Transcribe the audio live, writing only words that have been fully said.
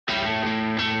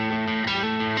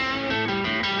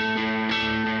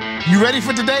You ready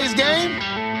for today's game?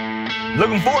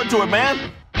 Looking forward to it,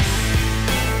 man.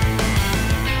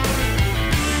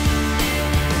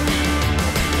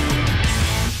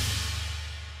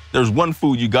 There's one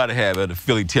food you got to have at a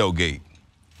Philly tailgate.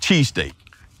 Cheesesteak.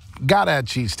 Gotta have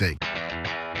cheesesteak.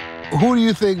 Who do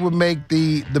you think would make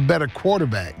the better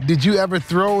quarterback? Did you ever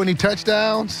throw any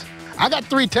touchdowns? I got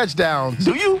 3 touchdowns.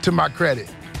 Do you? To my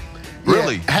credit.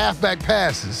 Really? Yeah, halfback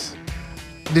passes.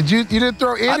 You didn't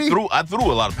throw any? I threw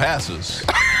a lot of passes.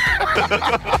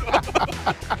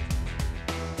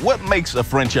 What makes a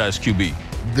franchise QB?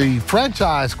 The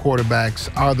franchise quarterbacks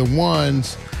are the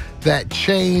ones that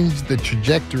change the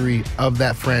trajectory of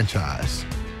that franchise.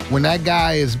 When that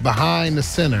guy is behind the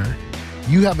center,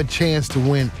 you have a chance to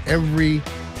win every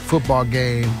football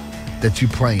game that you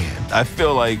play in. I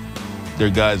feel like they're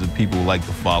guys that people like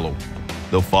to follow.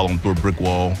 They'll follow him through a brick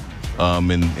wall.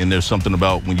 And there's something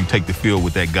about when you take the field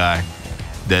with that guy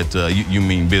that you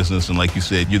mean business. And like you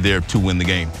said, you're there to win the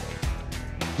game.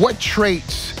 What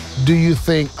traits do you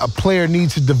think a player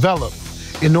needs to develop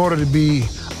in order to be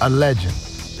a legend?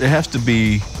 There has to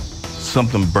be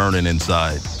something burning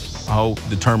inside. How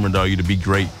determined are you to be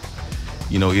great?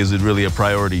 You know, is it really a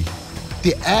priority?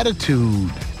 The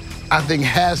attitude, I think,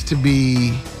 has to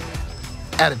be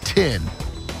at a 10,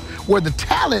 where the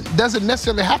talent doesn't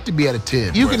necessarily have to be at a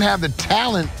 10. You can have the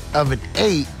talent of an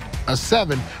 8, a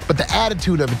 7, but the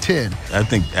attitude of a 10. I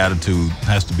think attitude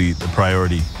has to be the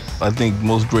priority. I think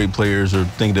most great players are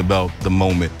thinking about the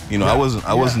moment. You know, I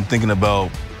wasn't thinking about,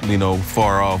 you know,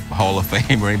 far off Hall of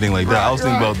Fame or anything like that. I was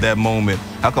thinking about that moment.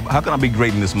 How can I be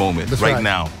great in this moment? That's right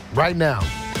now? Right now.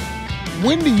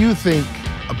 When do you think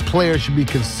a player should be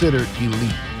considered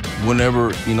elite?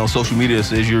 Whenever, you know, social media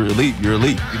says you're elite, you're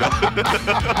elite. You know?